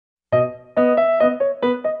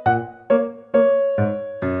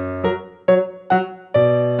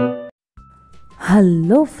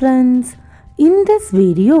Hello friends, in this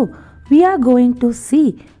video we are going to see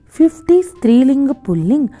 50 Striling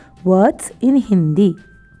pulling words in Hindi.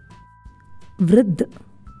 Vridd,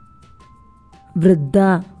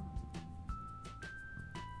 Vriddha,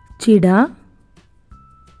 Chida,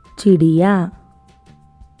 Chidiya,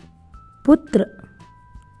 Putra,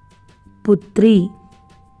 Putri,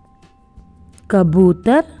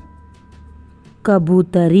 Kabutar,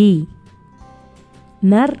 Kabutari,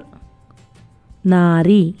 Nar,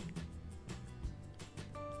 नारी,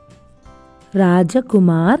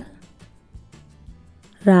 राजकुमार,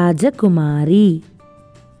 राजकुमारी,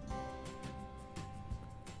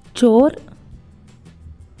 चोर,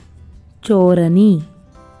 चोरनी,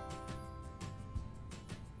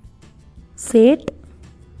 सेठ,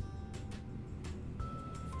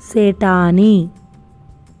 सेठानी,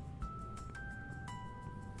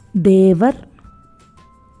 देवर,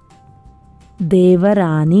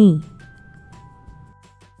 देवरानी,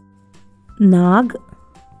 नाग,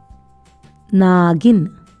 नागिन,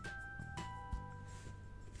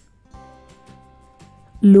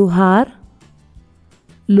 लुहार,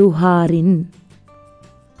 लुहारिन,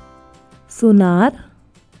 सुनार,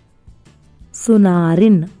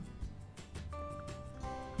 सुनारिन,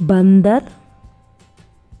 बंदर,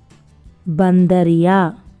 बंदरिया,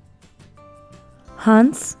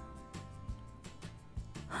 हंस,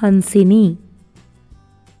 हंसिनी,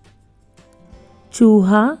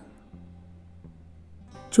 चूहा,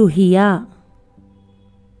 चूहिया,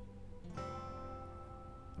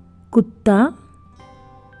 कुत्ता,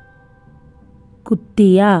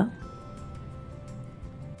 कुत्तिया,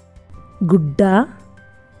 गुड्डा,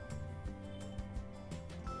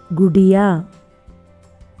 गुड़िया,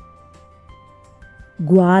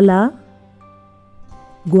 ग्वाला,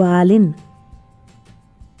 ग्वालिन,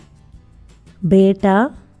 बेटा,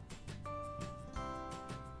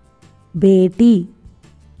 बेटी,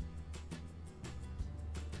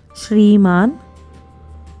 श्रीमान,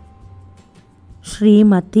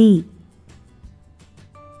 श्रीमती,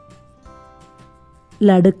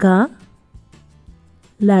 लड़का,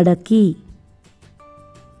 लड़की,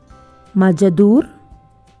 मजदूर,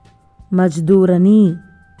 मजदूरनी,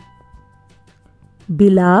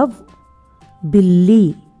 बिलाव, बिल्ली,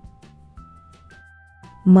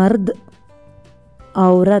 मर्द,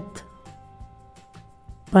 औरत,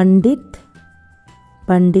 पंडित,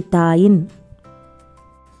 पंडिताइन,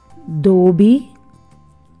 धोबी,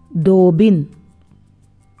 धोबिन,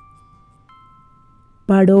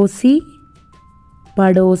 पड़ोसी,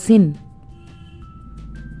 पड़ोसिन,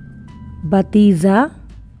 भतीजा,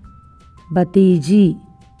 भतीजी,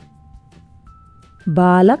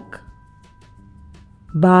 बालक,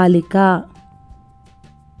 बालिका,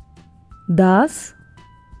 दास,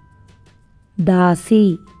 दासी,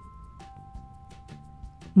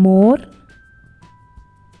 मोर,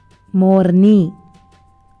 मोरनी,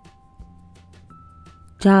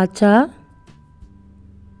 चाचा,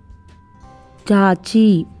 चाची,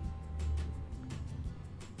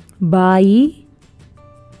 बाई,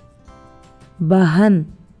 बहन,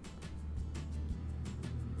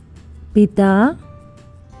 पिता,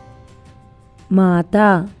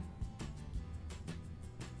 माता,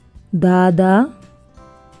 दादा,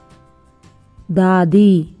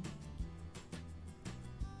 दादी,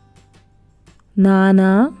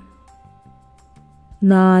 नाना,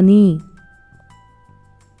 नानी,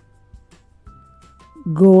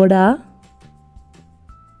 घोड़ा,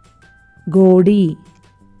 घोड़ी,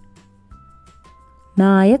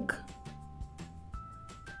 नायक,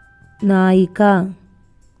 नायिका,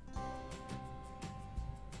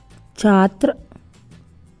 छात्र,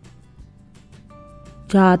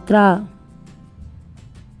 छात्रा,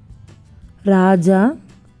 राजा,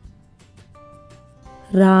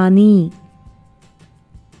 रानी,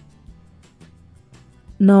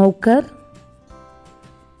 नौकर,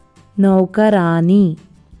 नौकरानी,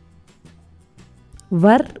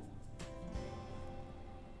 वर,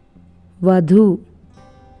 वधू,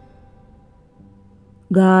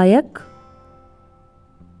 गायक,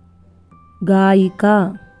 गायिका,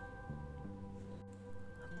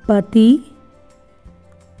 पति,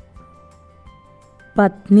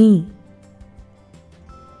 पत्नी,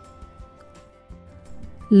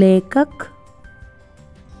 लेखक,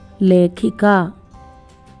 लेखिका,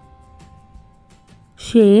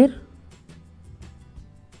 शेर,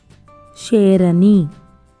 शेरनी,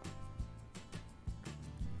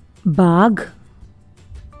 बाघ,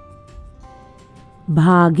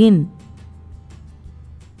 भागिन,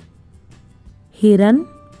 हिरन,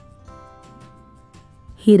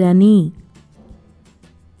 हिरनी,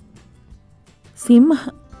 सिंह,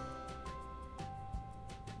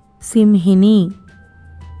 सिंहिनी,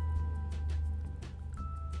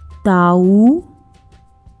 ताऊ,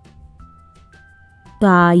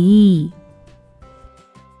 ताई.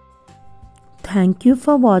 Thank you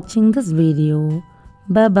for watching this video.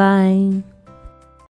 Bye bye.